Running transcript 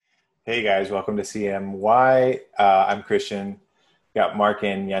Hey guys, welcome to CMY. I'm Christian. Got Mark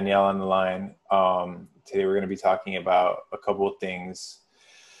and Yaniel on the line. Today we're going to be talking about a couple of things.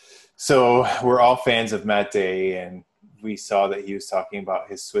 So we're all fans of Matt Day, and we saw that he was talking about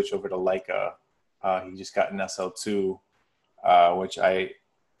his switch over to Leica. He just got an SL2, which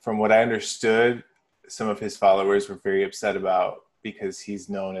from what I understood, some of his followers were very upset about because he's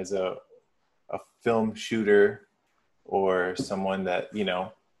known as a film shooter or someone that,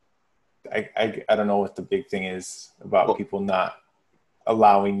 I don't know what the big thing is about Well, people not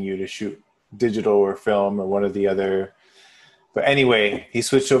allowing you to shoot digital or film or one or the other. But anyway, he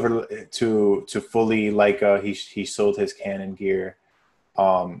switched over to fully Leica. He sold his Canon gear.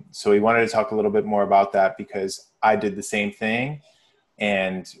 So he wanted to talk a little bit more about that because I did the same thing,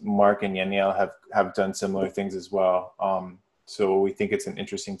 and Mark and Yaniel have done similar things as well. So we think it's an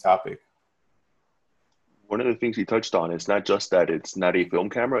interesting topic. one of the things he touched on is not just that it's not a film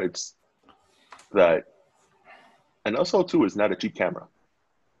camera, it's that an SL2 is not a cheap camera,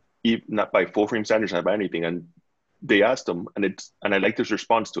 even not by full frame standards, not by anything. And they asked him, and I liked his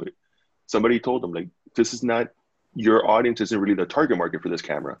response to it. Somebody told him, like, this is not, your audience isn't really the target market for this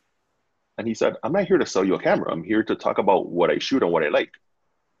camera. And he said, I'm not here to sell you a camera. I'm here to talk about what I shoot and what I like.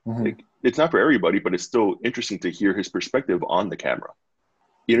 Mm-hmm. Like, it's not for everybody, but it's still interesting to hear his perspective on the camera.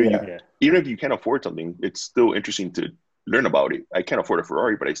 Yeah. Even if you can't afford something, it's still interesting to learn about it. I can't afford a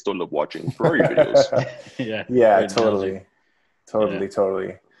Ferrari, but I still love watching Ferrari videos. Yeah. Yeah, Great analogy.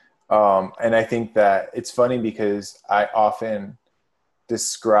 totally. And I think that it's funny because I often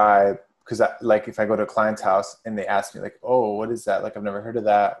describe, because like if I go to a client's house and they ask me like, oh, what is that? Like, I've never heard of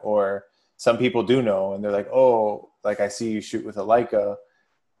that. Or some people do know and they're like, oh, like I see you shoot with a Leica.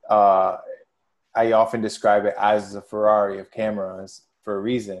 I often describe it as a Ferrari of cameras for a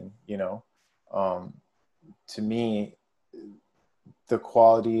reason, to me, the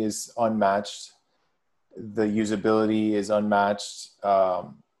quality is unmatched. The usability is unmatched.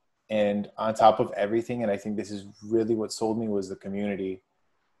 And on top of everything, and I think this is really what sold me, was the community.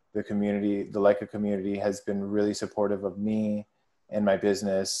 The Leica community has been really supportive of me and my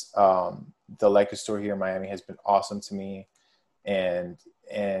business. The Leica store here in Miami has been awesome to me. And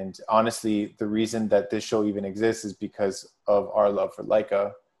honestly, the reason that this show even exists is because of our love for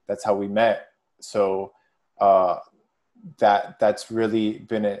Leica. That's how we met. So that's really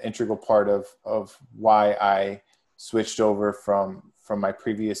been an integral part of why I switched over from my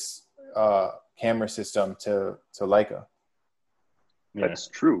previous camera system to Leica. Yeah. That's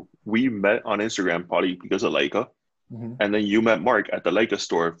true. We met on Instagram probably because of Leica. Mm-hmm. And then you met Mark at the Leica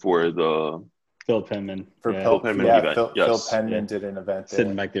store for the Phil Penman. For Yeah. Phil Penman event. Phil Yes. Penman did an event Sitting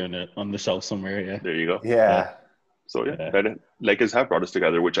there. back there on the shelf somewhere. Yeah. There you go. Yeah. So yeah, Yeah. that Leicas have brought us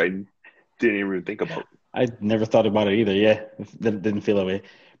together, which I didn't even think about. I never thought about it either. Yeah. Didn't feel that way.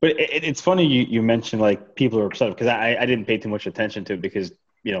 But it's funny you mentioned like people are upset because I didn't pay too much attention to it because,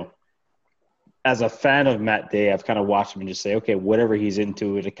 as a fan of Matt Day, I've kind of watched him and just say, okay, whatever he's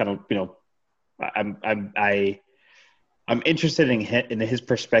into, it kind of, I'm interested in his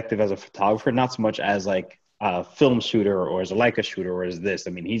perspective as a photographer, not so much as like a film shooter or as a Leica shooter or as this.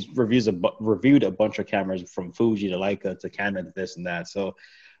 I mean, he's reviewed a bunch of cameras from Fuji to Leica to Canon to this and that. So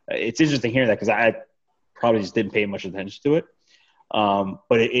it's interesting hearing that because I probably just didn't pay much attention to it.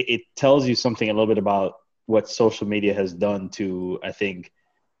 But it tells you something a little bit about what social media has done to, I think,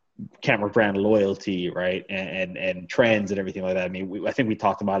 camera brand loyalty, right, and trends and everything like that. I mean, I think we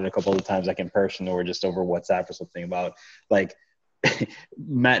talked about it a couple of times, like in person or just over WhatsApp or something, about like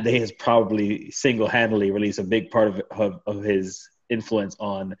Matt Day has probably single-handedly released a big part of his influence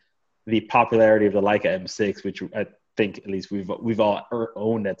on the popularity of the Leica M6, which I think at least we've all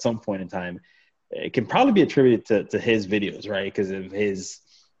owned at some point in time. It can probably be attributed to his videos, right, because of his,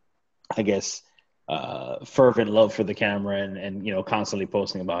 I guess, fervent love for the camera and constantly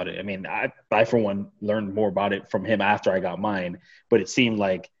posting about it. I mean, I for one learned more about it from him after I got mine, but it seemed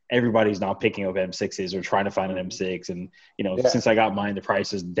like everybody's now picking up M6s or trying to find an M6, and since I got mine, the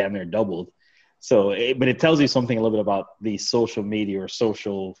price has damn near doubled. So, but it tells you something a little bit about the social media or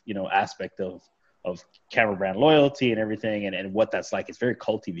social aspect of camera brand loyalty and everything, and what that's like. It's very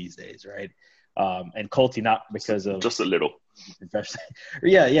culty these days, right? And culty not because of just a little.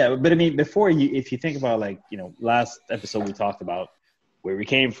 Yeah. But I mean, if you think about last episode we talked about where we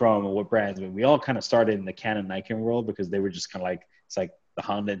came from and what brands. I mean, we all kind of started in the Canon Nikon world because they were just kind of like it's like the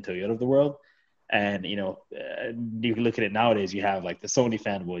Honda and Toyota of the world. And you can look at it nowadays. You have like the Sony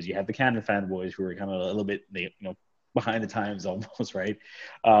fanboys, you have the Canon fanboys who are kind of a little bit behind the times almost, right?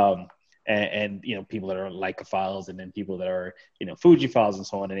 And people that are Leica-philes and then people that are Fuji-philes and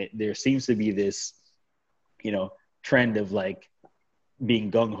so on. And there seems to be this trend of like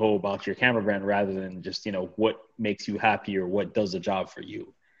being gung-ho about your camera brand rather than just, you know, what makes you happy or what does the job for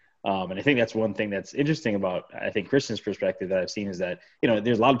you. And I think that's one thing that's interesting about, I think, Christian's perspective that I've seen is that, you know,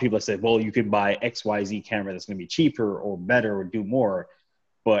 there's a lot of people that say, well, you could buy XYZ camera that's going to be cheaper or better or do more.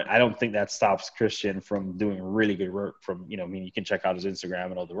 But I don't think that stops Christian from doing really good work from, you know, I mean, you can check out his Instagram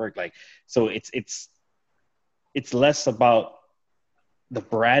and all the work. Like, so it's less about the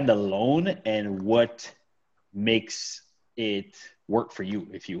brand alone and what makes it work for you,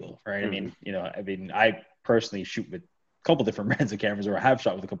 if you will, right? Mm-hmm. I mean, I personally shoot with a couple different brands of cameras, or I have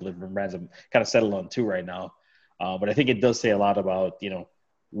shot with a couple different brands. I'm kind of settled on two right now. But I think it does say a lot about, you know,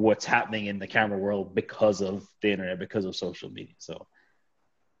 what's happening in the camera world because of the internet, because of social media. So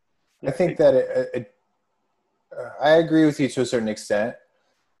I think that I agree with you to a certain extent.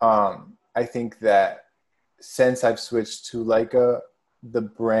 I think that since I've switched to Leica, the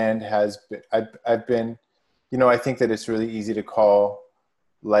brand has been, I've been, you know, I think that it's really easy to call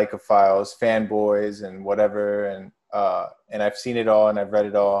Leica files fanboys and whatever. And I've seen it all and I've read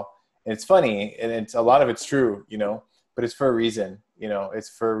it all. And it's funny, and it's a lot of it's true, you know, but it's for a reason, you know, it's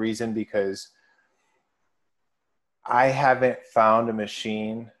for a reason because I haven't found a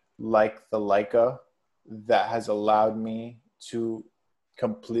machine like the Leica that has allowed me to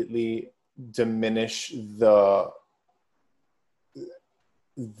completely diminish the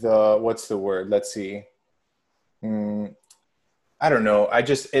what's the word? Let's see. I don't know.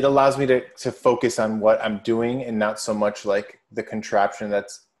 It allows me to focus on what I'm doing and not so much like the contraption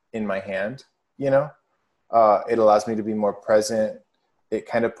that's in my hand, you know? It allows me to be more present. It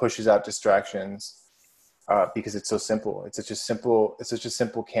kind of pushes out distractions because it's so simple. It's such a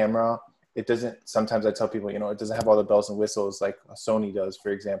simple camera. It doesn't, sometimes I tell people, you know, it doesn't have all the bells and whistles like a Sony does,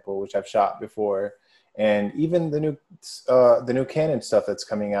 for example, which I've shot before. And even the new Canon stuff that's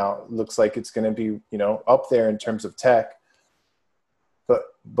coming out looks like it's going to be, you know, up there in terms of tech.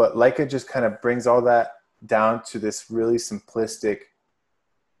 But Leica just kind of brings all that down to this really simplistic,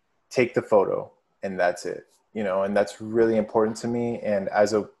 take the photo and that's it, you know, and that's really important to me. And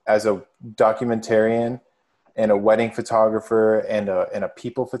as a documentarian and a wedding photographer and a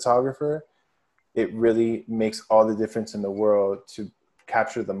people photographer, it really makes all the difference in the world to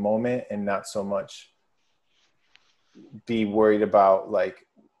capture the moment and not so much be worried about like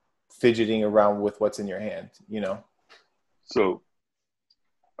fidgeting around with what's in your hand, you know? So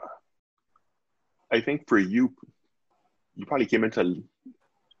I think for you, you probably came into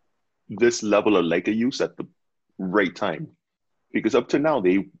this level of Leica use at the right time, because up to now,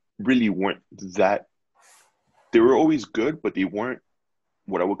 they really weren't that, they were always good, but they weren't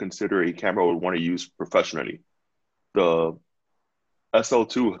what I would consider a camera I would want to use professionally. The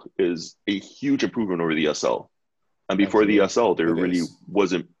SL2 is a huge improvement over the SL. And before Absolutely. the SL, there It really is.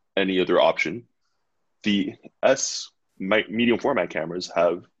 wasn't any other option. The medium format cameras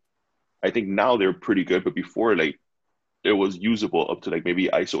have, I think now they're pretty good, but before, like, it was usable up to like maybe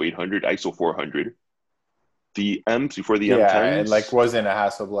ISO 800, ISO 400. The M's before the Yeah, it like M10s, wasn't a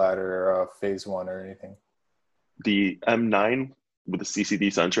Hasselblad or a Phase One or anything. the M9 with the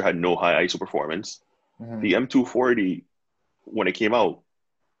CCD sensor had no high ISO performance. Mm-hmm. The M240, when it came out,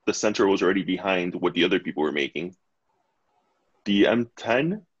 the sensor was already behind what the other people were making. The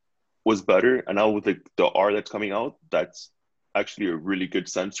M10 was better, and now with the R that's coming out, that's actually a really good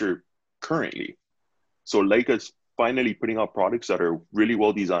sensor currently. So Leica's finally putting out products that are really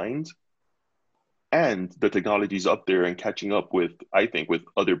well designed, and the technology's up there and catching up with, I think, with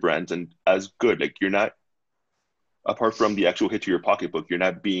other brands and as good. Like, you're not, apart from the actual hit to your pocketbook, you're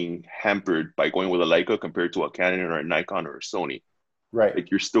not being hampered by going with a Leica compared to a Canon or a Nikon or a Sony. Right.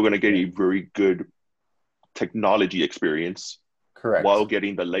 Like, you're still going to get a very good technology experience Correct. while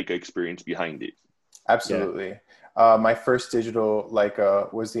getting the Leica experience behind it. Absolutely. My first digital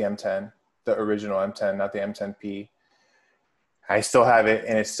Leica was the M10, the original M10, not the M10P. I still have it,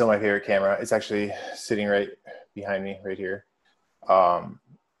 and it's still my favorite camera. It's actually sitting right behind me, right here.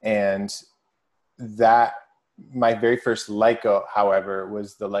 And that, my very first Leica, however,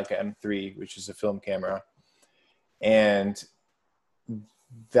 was the Leica M3, which is a film camera. And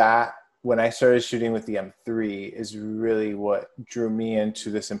that, when I started shooting with the M3, is really what drew me into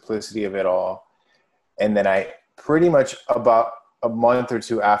the simplicity of it all. And then I pretty much about a month or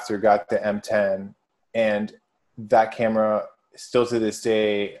two after got the M10, and that camera still to this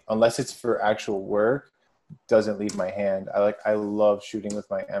day, unless it's for actual work, doesn't leave my hand. I love shooting with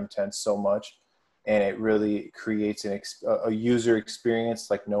my M10 so much, and it really creates a user experience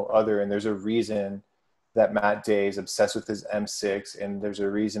like no other. And there's a reason that Matt Day is obsessed with his M6, and there's a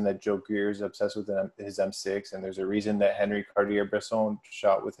reason that Joe Greer is obsessed with his M6, and there's a reason that Henry Cartier-Bresson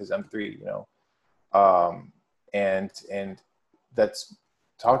shot with his M3, you know. And that's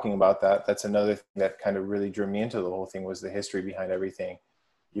talking about that, that's another thing that kind of really drew me into the whole thing, was the history behind everything.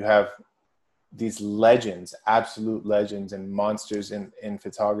 You have these legends, absolute legends and monsters in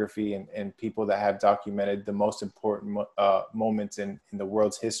photography, and people that have documented the most important moments in the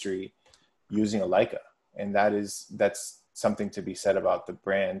world's history using a Leica. And that's something to be said about the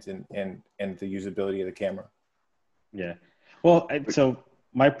brand and the usability of the camera. Yeah. Well, so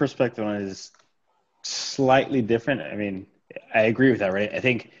my perspective on it is slightly different. I mean, I agree with that, right? I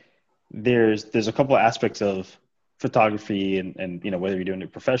think there's a couple of aspects of photography and whether you're doing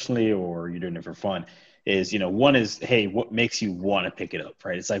it professionally or you're doing it for fun, is one is, hey, what makes you want to pick it up,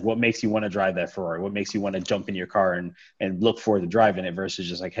 right? It's like, what makes you want to drive that Ferrari? What makes you want to jump in your car and look forward to driving it, versus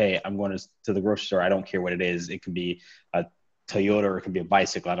just like, hey, I'm going to the grocery store, I don't care what it is, it can be a Toyota or it can be a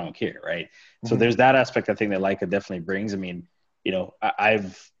bicycle, I don't care, right? Mm-hmm. So there's that aspect I think that Leica definitely brings. I mean,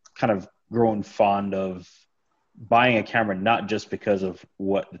 I've kind of grown fond of buying a camera, not just because of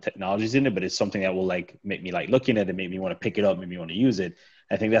what the technology is in it, but it's something that will like make me like looking at it, make me want to pick it up, make me want to use it.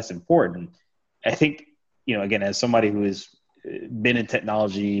 I think that's important. I think, again, as somebody who has been in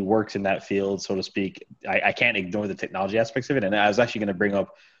technology, works in that field, so to speak, I can't ignore the technology aspects of it. And I was actually going to bring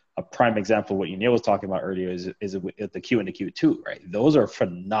up a prime example of what Neil was talking about earlier is the Q and the Q2, right? Those are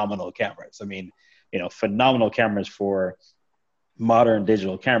phenomenal cameras. I mean, phenomenal cameras for modern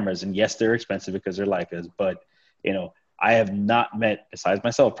digital cameras. And yes, they're expensive because they're Leicas, but I have not met, besides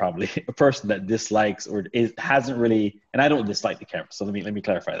myself probably, a person that dislikes or hasn't really, and I don't dislike the camera, so let me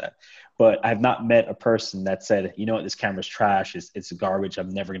clarify that. But I've not met a person that said, you know what, this camera's trash, it's garbage, I'm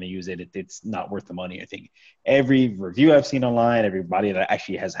never going to use it, it's not worth the money. I think every review I've seen online, everybody that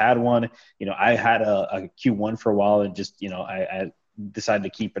actually has had one, I had a Q1 for a while, and just, I decided to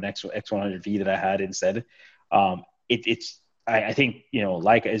keep an X100V that I had instead. I think,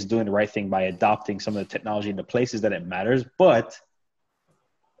 Leica is doing the right thing by adopting some of the technology in the places that it matters, but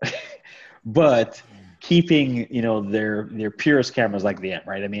keeping, their purest cameras like the M,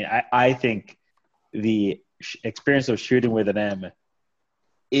 right? I mean, I think the experience of shooting with an M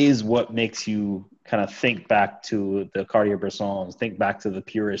is what makes you kind of think back to the Cartier-Bressons, think back to the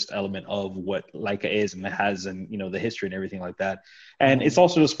purest element of what Leica is and it has, and the history and everything like that. And it's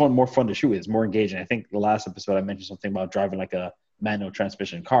also just more fun to shoot with. It's more engaging. I think the last episode I mentioned something about driving like a manual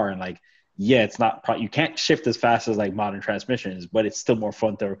transmission car, and like, yeah, it's not you can't shift as fast as like modern transmissions, but it's still more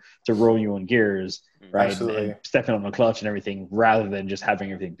fun to roll your own gears, right? And stepping on the clutch and everything, rather than just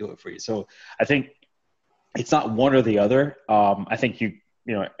having everything do it for you. So I think it's not one or the other. I think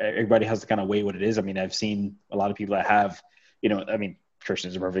everybody has to kind of weigh what it is. I mean, I've seen a lot of people that have,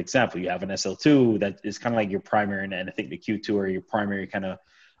 Christian's a perfect example. You have an SL2 that is kind of like your primary, and I think the Q2 are your primary kind of,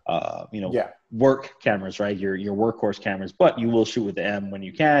 work cameras, right? Your workhorse cameras, but you will shoot with the M when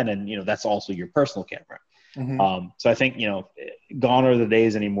you can. And, that's also your personal camera. Mm-hmm. So I think, gone are the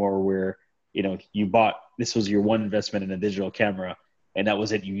days anymore where, this was your one investment in a digital camera and that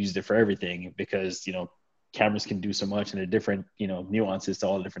was it. You used it for everything, because, cameras can do so much, and there are different, nuances to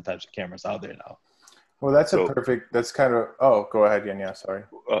all the different types of cameras out there now. Well, that's kind of, go ahead, Yanya, sorry.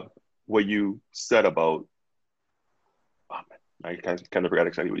 What you said about, I kind of forgot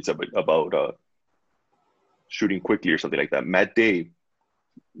exactly what you said, but about shooting quickly or something like that. Matt Day,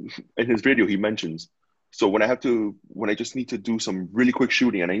 in his video, he mentions, so when I just need to do some really quick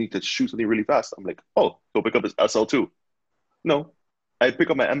shooting and I need to shoot something really fast, I'm like, go pick up this SL2. No, I pick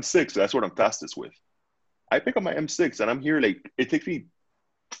up my M6, that's what I'm fastest with. I pick up my M6 and I'm here, like, it takes me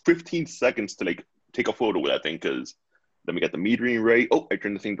 15 seconds to like take a photo with that thing, because let me get the metering right. I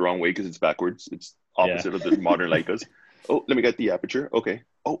turned the thing the wrong way because it's backwards. It's opposite of the modern Leicas. Let me get the aperture. Okay.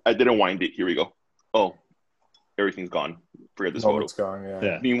 I didn't wind it. Here we go. Everything's gone. Forget this photo. It's gone,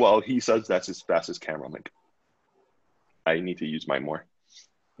 yeah. Meanwhile, he says that's his fastest camera. I'm like, I need to use mine more.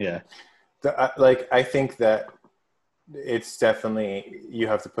 Yeah. I think that it's definitely, you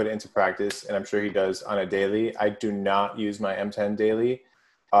have to put it into practice, and I'm sure he does on a daily. I do not use my M10 daily.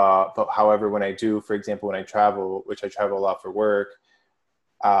 But however, when I do, for example, when I travel, which I travel a lot for work,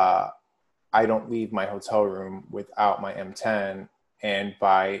 I don't leave my hotel room without my M10. And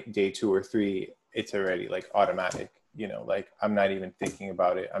by day 2 or 3, it's already like automatic, like I'm not even thinking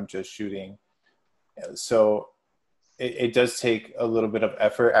about it. I'm just shooting. So it does take a little bit of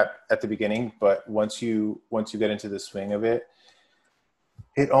effort at the beginning, but once you get into the swing of it,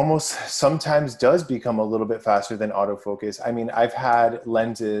 it almost sometimes does become a little bit faster than autofocus. I mean, I've had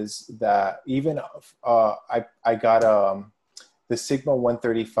lenses that even I got the Sigma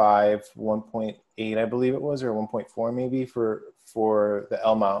 135 1.8, I believe it was, or 1.4 maybe for the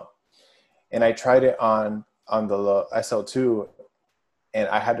L mount, and I tried it on the SL2, and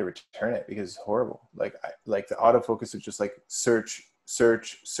I had to return it because it's horrible. Like the autofocus is just like search,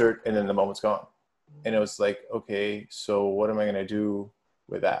 and then the moment's gone. And it was like, okay, so what am I gonna do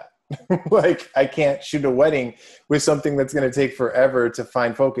with that? Like, I can't shoot a wedding with something that's gonna take forever to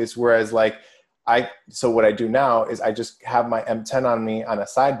find focus. Whereas like so what I do now is I just have my M10 on me on a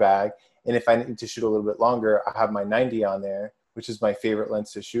side bag, and if I need to shoot a little bit longer, I have my 90 on there, which is my favorite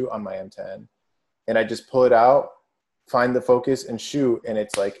lens to shoot on my M10, and I just pull it out, find the focus, and shoot, and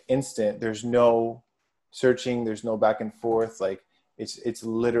it's like instant. There's no searching, there's no back and forth. Like it's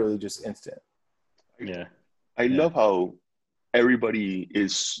literally just instant. Yeah. I love how everybody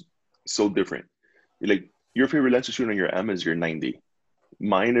is so different. Like, your favorite lens to shoot on your M is your 90.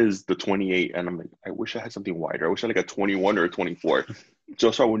 Mine is the 28, and I'm like, I wish I had something wider. I wish I had like a 21 or a 24,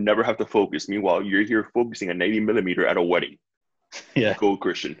 just so I would never have to focus. Meanwhile, you're here focusing a 90 millimeter at a wedding. Yeah. Go,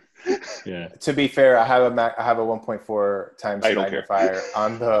 Christian. Yeah. To be fair, I have a 1.4 times magnifier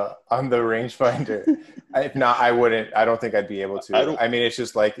on the rangefinder. If not, I wouldn't. I don't think I'd be able to. I mean, it's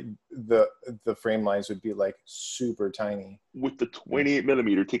just like the frame lines would be like super tiny. With the 28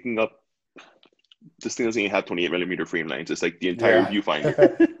 millimeter taking up, this thing doesn't even have 28 millimeter frame lines. It's like the entire viewfinder.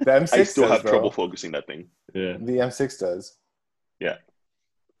 The M6 I still have bro. trouble focusing that thing. Yeah. The M6 does. Yeah.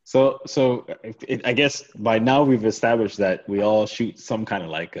 So I guess by now we've established that we all shoot some kind of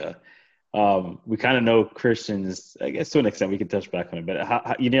Leica. We kind of know Christians, I guess to an extent we can touch back on it, but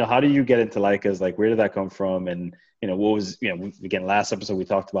how do you get into Leicas? Like, where did that come from? And, what was, again, last episode we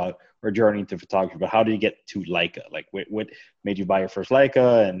talked about our journey into photography, but how do you get to Leica? Like, what made you buy your first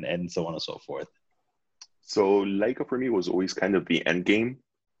Leica and so on and so forth? So Leica for me was always kind of the end game.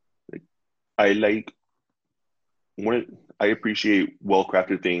 Like, I appreciate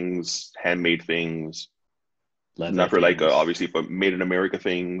well-crafted things, handmade things, not for Leica, obviously, but made in America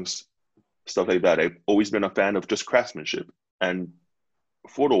things, stuff like that. I've always been a fan of just craftsmanship. And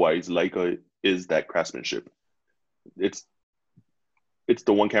photo-wise, Leica is that craftsmanship. It's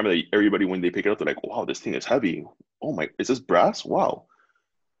the one camera that everybody, when they pick it up, they're like, wow, this thing is heavy. Oh my, is this brass? Wow.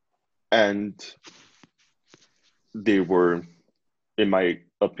 And they were, in my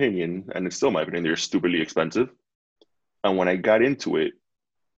opinion, and it's still my opinion, they're stupidly expensive. And when I got into it,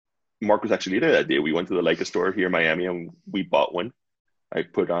 Mark was actually there that day. We went to the Leica store here in Miami and we bought one. I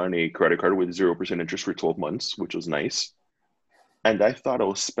put on a credit card with 0% interest for 12 months, which was nice. And I thought I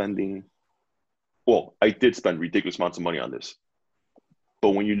was spending, well, I did spend ridiculous amounts of money on this.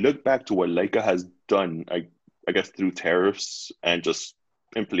 But when you look back to what Leica has done, I guess through tariffs and just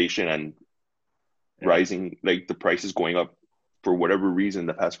inflation and rising, like the prices going up for whatever reason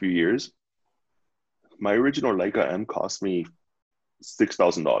the past few years, my original Leica M cost me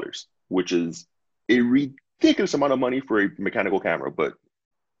 $6,000, which is a ridiculous amount of money for a mechanical camera. But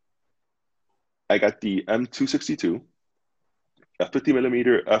I got the M262, a 50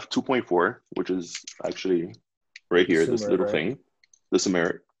 millimeter f2.4, which is actually right here, this little thing, the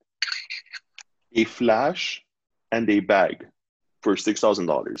Summit, a flash, and a bag for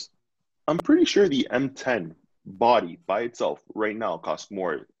 $6,000. I'm pretty sure the M10 body by itself right now costs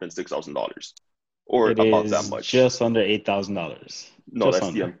more than $6,000, or about that much. Just under $8,000. No,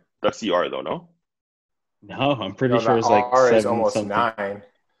 that's the R though. No, I'm pretty sure it's like R is almost something. 9.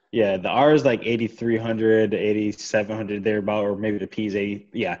 Yeah, the R is like 8,300, 8,700 thereabout, or maybe the P is 80.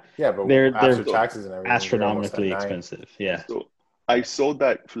 Yeah, but they're taxes and everything, astronomically expensive. Yeah. So I sold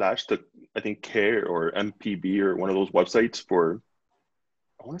that flash to, I think, Care or MPB or one of those websites for,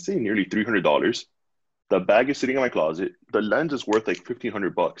 I want to say, nearly $300. The bag is sitting in my closet. The lens is worth like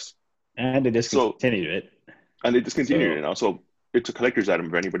 $1,500. And they discontinued it. And they discontinued it now. So it's a collector's item.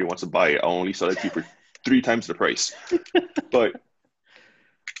 If anybody wants to buy it, I'll only sell it to you for 3 times the price. But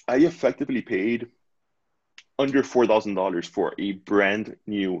I effectively paid under $4,000 for a brand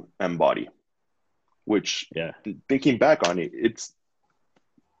new M body, which, thinking back on it, it's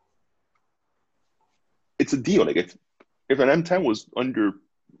a deal. Like, if an M10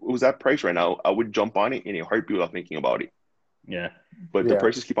 was that price right now, I would jump on it in a heartbeat without thinking about it. Yeah. But the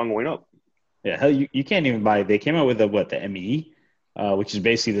prices keep on going up. Yeah, hell, you can't even buy. They came out with the ME, which is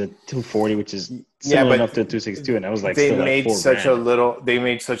basically the 240, which is similar enough to the 262, and that was like they made such a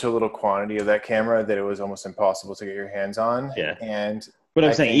little quantity of that camera that it was almost impossible to get your hands on. Yeah, and but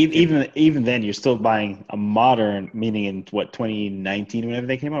I'm saying even then, you're still buying a modern, meaning in 2019, whenever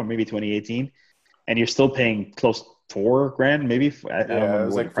they came out, or maybe 2018, and you're still paying close $4,000, maybe. I don't remember. It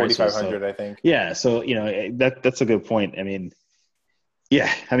was like 4,500, I think. Yeah, so that's a good point. I mean. Yeah,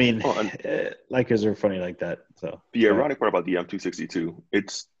 I mean, Leicas are funny like that. So the ironic part about the M262,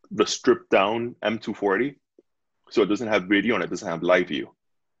 it's the stripped down M240, so it doesn't have video and it doesn't have live view.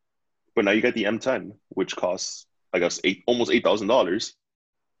 But now you got the M10, which costs, I guess, almost $8,000,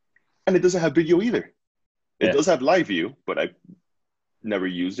 And it doesn't have video either. It Yeah. does have live view, but I never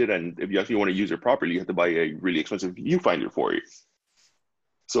used it. And if you actually want to use it properly, you have to buy a really expensive viewfinder for it.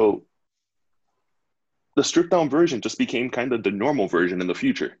 So the stripped down version just became kind of the normal version in the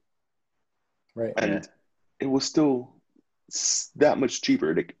future. Right. And it was still that much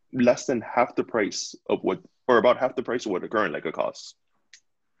cheaper, like less than half the price of what, or about half the price of what a current Leica costs.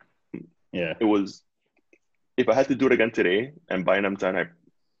 Yeah. It was, if I had to do it again today and buy an M10,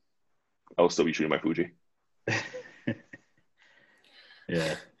 I will still be shooting my Fuji.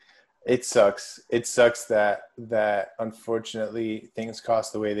 Yeah. It sucks. It sucks that unfortunately things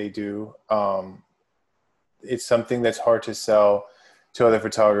cost the way they do. It's something that's hard to sell to other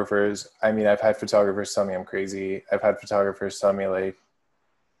photographers. I mean, I've had photographers tell me I'm crazy. I've had photographers tell me like,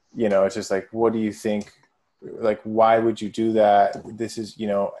 you know, it's just like, what do you think? Like, why would you do that? This is, you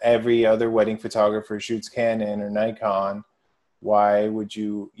know, every other wedding photographer shoots Canon or Nikon. Why would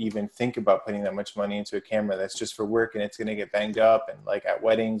you even think about putting that much money into a camera that's just for work and it's going to get banged up and like at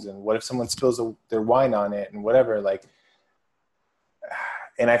weddings, and what if someone spills their wine on it and whatever, like,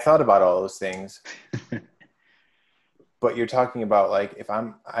 and I thought about all those things. But you're talking about like, if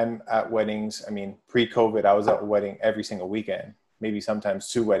I'm at weddings, I mean, pre-COVID, I was at a wedding every single weekend, maybe sometimes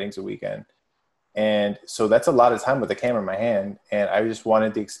 2 weddings a weekend. And so that's a lot of time with a camera in my hand. And I just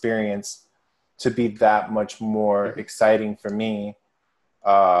wanted the experience to be that much more exciting for me.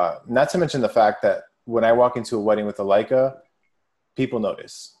 Not to mention the fact that when I walk into a wedding with a Leica, people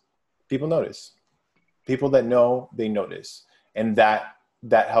notice. People notice. People that know, they notice. And that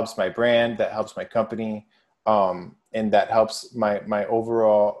helps my brand, that helps my company. And that helps my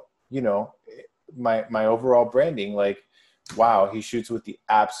overall, you know, my overall branding. Like, wow, he shoots with the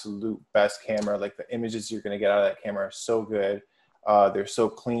absolute best camera. Like, the images you're going to get out of that camera are so good. They're so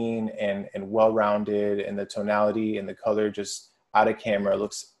clean and well-rounded, and the tonality and the color just out of camera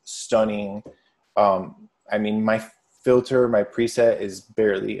looks stunning. I mean, my filter, my preset is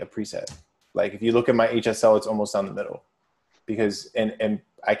barely a preset. Like, if you look at my HSL, it's almost down the middle, because, and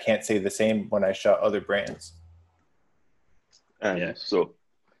I can't say the same when I shot other brands. And so,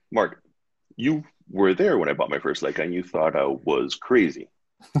 Mark, you were there when I bought my first Leica, and you thought I was crazy.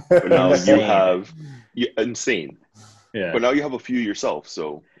 But now you have insane. Yeah. But now you have a few yourself.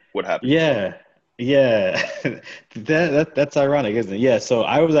 So what happened? Yeah. That's ironic, isn't it? Yeah. So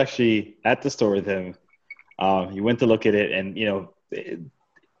I was actually at the store with him. He went to look at it, and you know,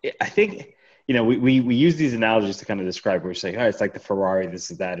 I think, you know, we use these analogies to kind of describe. We're saying, oh, it's like the Ferrari,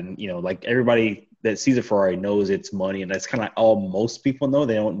 this is that, and you know, like everybody that sees a Ferrari knows it's money, and that's kind of like all most people know.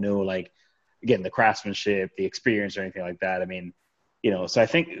 They don't know, like, again, the craftsmanship, the experience, or anything like that. I mean, you know, so I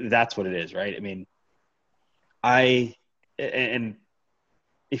think that's what it is, right? I mean, and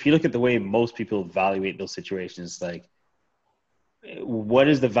if you look at the way most people evaluate those situations, like, what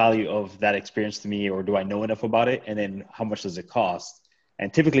is the value of that experience to me, or do I know enough about it? And then how much does it cost?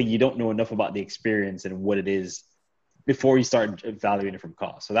 And typically you don't know enough about the experience and what it is before you start evaluating it from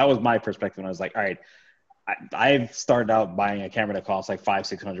cost. So that was my perspective when I was like, all right, I've started out buying a camera that costs like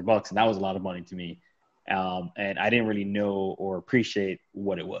 $500-600, and that was a lot of money to me. And I didn't really know or appreciate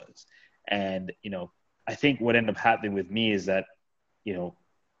what it was. And, you know, I think what ended up happening with me is that, you know,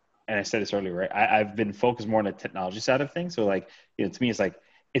 and I said this earlier, right? I've been focused more on the technology side of things. So like, you know, to me, it's like,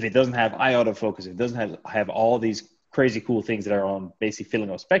 if it doesn't have eye autofocus, if it doesn't have all these crazy cool things that are on basically filling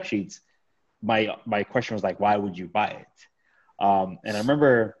out spec sheets, my question was like, why would you buy it? And I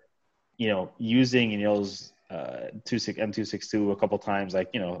remember, you know, using Neil's M262 a couple times, like,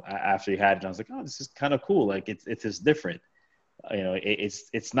 you know, after you had it, and I was like, oh, this is kind of cool. Like, it's just different. You know,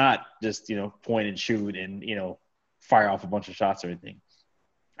 it's not just, you know, point and shoot and, you know, fire off a bunch of shots or anything.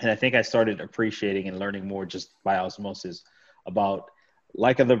 And I think I started appreciating and learning more just by osmosis about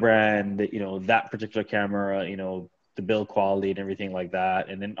Leica the brand, you know, that particular camera, you know, the build quality and everything like that.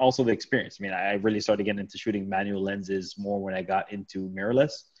 And then also the experience. I mean, I really started getting into shooting manual lenses more when I got into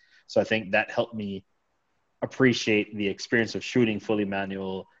mirrorless. So I think that helped me appreciate the experience of shooting fully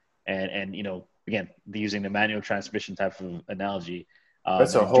manual and you know, again, using the manual transmission type of analogy.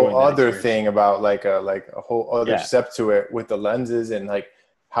 That's a whole other thing about like a whole other step to it with the lenses and like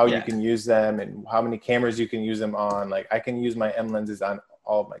how you can use them and how many cameras you can use them on. Like, I can use my M lenses on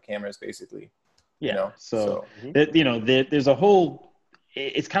all of my cameras basically. Yeah. You know? So you know, there's a whole,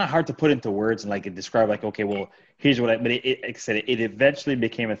 it's kind of hard to put into words and like describe like, okay, well, here's what but like I said, it eventually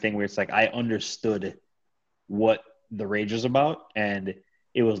became a thing where it's like, I understood what the rage was about. And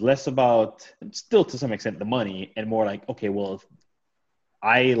it was less about, still to some extent, the money, and more like, okay, well, if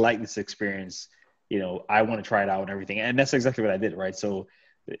I like this experience, you know, I want to try it out and everything. And that's exactly what I did. Right. So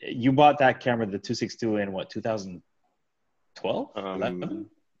you bought that camera, the 262, in what, 2012? 11?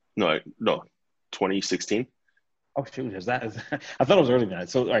 No, 2016. Oh shoot, is that? I thought it was earlier than that.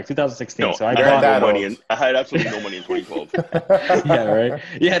 So, all right, 2016. No, So I I had bought. no that money, old. and I had absolutely no money in 2012. Yeah, right.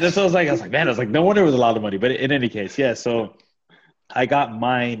 Yeah, that's what I was like. I was like, man, I was like, no wonder it was a lot of money. But in any case, yeah. So I got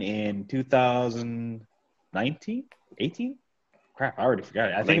mine in 2019, 18. Crap, I already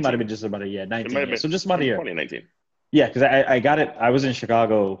forgot it. I think it might have 19. been just about a year, It might 19. have Yeah, been so just about a year. 2019. Yeah, because I got it. I was in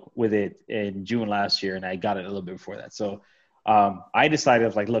Chicago with it in June last year, and I got it a little bit before that. So I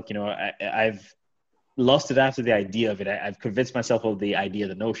decided, like, look, I've lusted after the idea of it. I've convinced myself of the idea,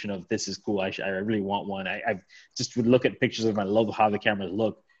 the notion of this is cool. I really want one. I just would look at pictures of them. I love how the cameras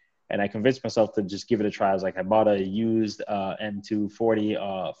look. And I convinced myself to just give it a try. I was like, I bought a used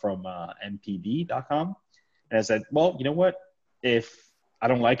M240 from MPD.com. And I said, well, you know what? If I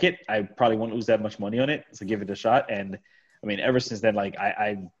don't like it, I probably won't lose that much money on it. So give it a shot. And I mean, ever since then, like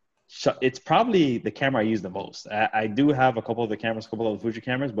it's probably the camera I use the most. I do have a couple of the cameras, a couple of the Fuji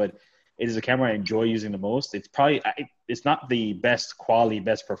cameras, but it is a camera I enjoy using the most. It's probably, it's not the best quality,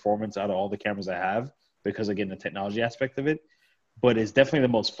 best performance out of all the cameras I have because, again, the technology aspect of it, but it's definitely the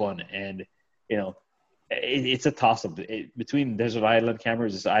most fun. And, it's a toss-up. Between Desert Island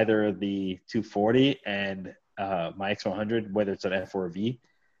cameras, it's either the 240 and my X100, whether it's an F or a V.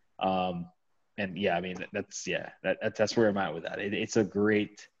 And yeah, I mean, that's where I'm at with that. It's a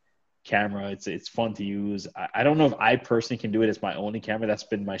great camera. It's fun to use. I don't know if I personally can do it as my only camera. That's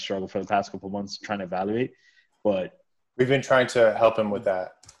been my struggle for the past couple of months trying to evaluate. But We've been trying to help him with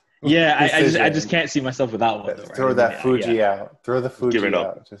that. yeah, I just can't see myself without one though. Right? Throw that Fuji out. Throw the Fuji Give it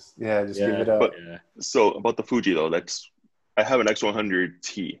up. out. Just give it up. But so about the Fuji though, I have an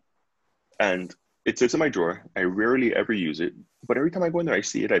X100T, and it sits in my drawer. I rarely ever use it, but every time I go in there, I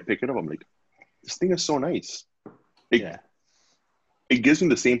see it. I pick it up. I'm like, this thing is so nice. It gives me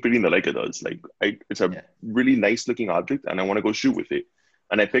the same feeling that Leica does. Like it's a really nice looking object, and I want to go shoot with it.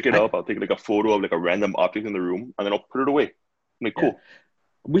 And I pick it up. I'll take like a photo of like a random object in the room, and then I'll put it away. I'm like, cool.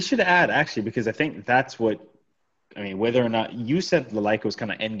 We should add actually, because I think that's what I mean. Whether or not you said the Leica was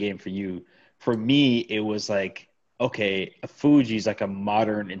kind of end game for you, for me it was like, okay, a Fuji is like a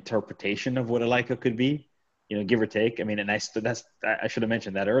modern interpretation of what a Leica could be, give or take. I mean, and I should have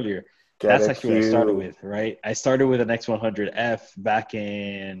mentioned that earlier. That's actually what I started with, right? I started with an X100F back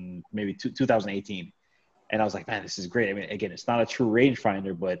in maybe 2018. And I was like, man, this is great. I mean, again, it's not a true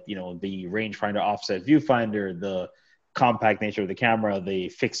rangefinder, but, the rangefinder offset viewfinder, the compact nature of the camera, the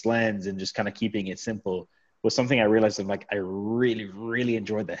fixed lens, and just kind of keeping it simple was something I realized I'm like, I really, really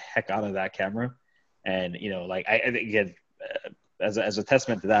enjoyed the heck out of that camera. And, as a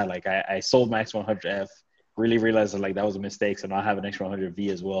testament to that, like I sold my X100F, really realized that like that was a mistake. So now I have an X100V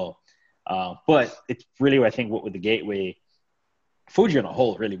as well. But it's really, I think, what with the gateway, Fuji on a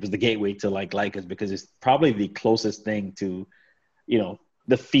whole really was the gateway to like Leicas, because it's probably the closest thing to,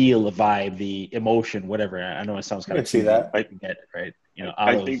 the feel, the vibe, the emotion, whatever. I know it sounds kind of see that. I get it, right?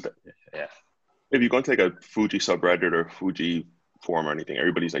 I think that, if you go into like a Fuji subreddit or Fuji forum or anything,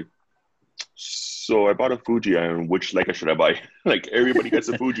 everybody's like, so I bought a Fuji and which Leica should I buy? Like everybody gets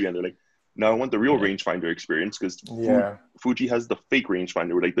a Fuji and they're like, no, I want the real rangefinder experience, because Fuji has the fake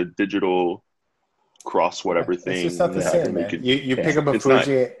rangefinder with like the digital cross whatever thing. It's just not the same, man. You pick up a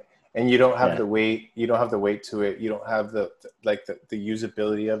Fuji and you don't have the weight. You don't have the weight to it. You don't have the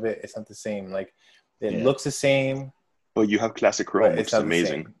usability of it. It's not the same. Like it looks the same. But you have classic chrome, which is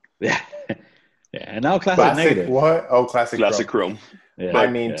amazing. Yeah. And now classic negative. What? Oh, classic chrome. Yeah. I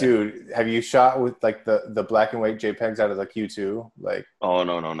mean, dude, have you shot with like the black and white JPEGs out of the Q2? Like, oh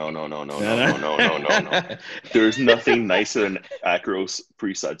no. There's nothing nicer than Acros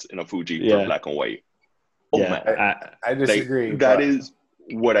presets in a Fuji for black and white. Oh man, I disagree. Like, that is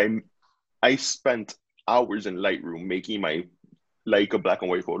what I spent hours in Lightroom making my Leica black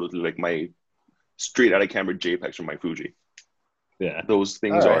and white photos like my straight out of camera JPEGs from my Fuji. Yeah, those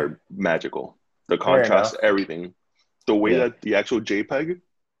things are magical. The contrast, everything. The way that the actual JPEG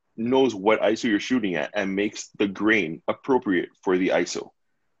knows what ISO you're shooting at and makes the grain appropriate for the ISO.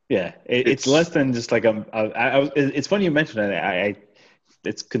 Yeah, it's less than just like it's funny you mentioned that.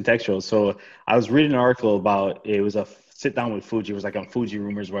 It's contextual. So I was reading an article about, it was a sit down with Fuji. It was like on Fuji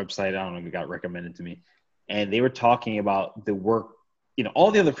Rumors website. I don't know if it got recommended to me. And they were talking about the work, all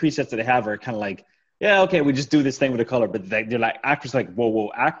the other presets that they have are kind of like, yeah, okay, we just do this thing with the color. But they're like, Acros, like,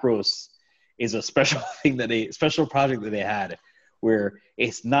 whoa, Acros is a special special project that they had where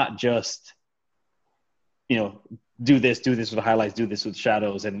it's not just, do this with the highlights, do this with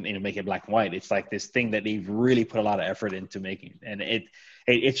shadows, and make it black and white. It's like this thing that they've really put a lot of effort into making, and it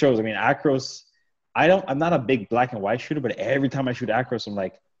shows. I mean, Acros, I'm not a big black and white shooter, but every time I shoot Acros, I'm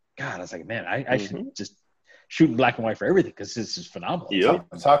like, God, I was like, man, I should just shooting black and white for everything because this is phenomenal. Yeah.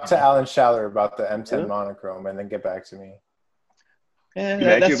 Talk to Alan Schaller about the M10 monochrome and then get back to me. Yeah,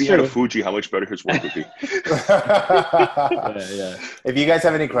 Imagine if he had a Fuji, how much better his work would be. Yeah. If you guys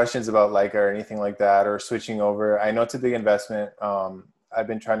have any questions about Leica or anything like that, or switching over, I know it's a big investment. I've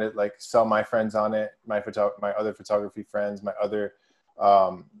been trying to like sell my friends on it, my other photography friends, my other,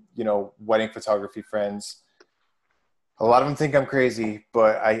 wedding photography friends. A lot of them think I'm crazy,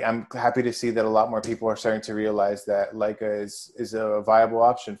 but I'm happy to see that a lot more people are starting to realize that Leica is a viable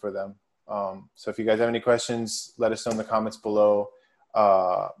option for them. So if you guys have any questions, let us know in the comments below.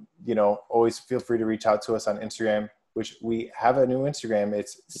 Always feel free to reach out to us on Instagram, which we have a new Instagram.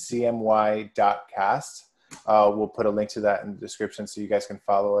 It's cmy.cast. We'll put a link to that in the description so you guys can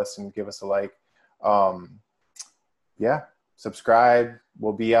follow us and give us a like. Subscribe.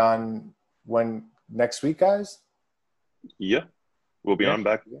 We'll be on next week, guys. Yeah, we'll be on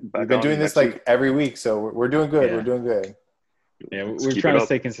back. We've been doing this like every week, so we're doing good. Yeah. We're doing good. Yeah, we're trying to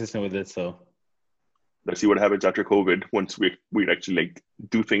stay consistent with it. So let's see what happens after COVID once we actually like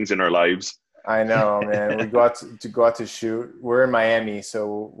do things in our lives. I know, man. We go out to shoot. We're in Miami,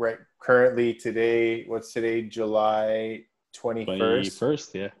 so currently today. What's today? July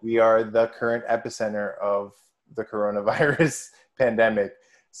 21st. Yeah. We are the current epicenter of the coronavirus pandemic.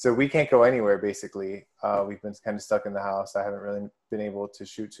 So we can't go anywhere, basically. We've been kind of stuck in the house. I haven't really been able to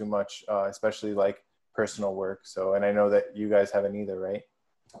shoot too much, especially like personal work. So, and I know that you guys haven't either, right?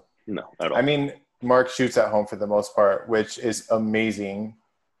 No, at all. I mean, Mark shoots at home for the most part, which is amazing.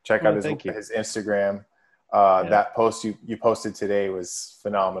 Check out his Instagram. That post you posted today was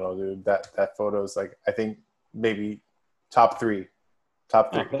phenomenal, dude. That photo is like, I think maybe top three.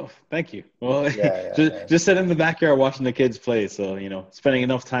 Oh, thank you. Well, just sit in the backyard watching the kids play. So, spending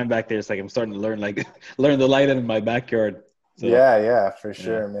enough time back there, it's like I'm starting to learn the light in my backyard. So, for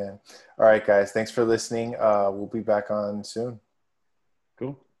sure, man. All right, guys. Thanks for listening. We'll be back on soon. Cool.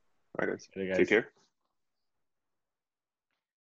 All right, guys. Take care.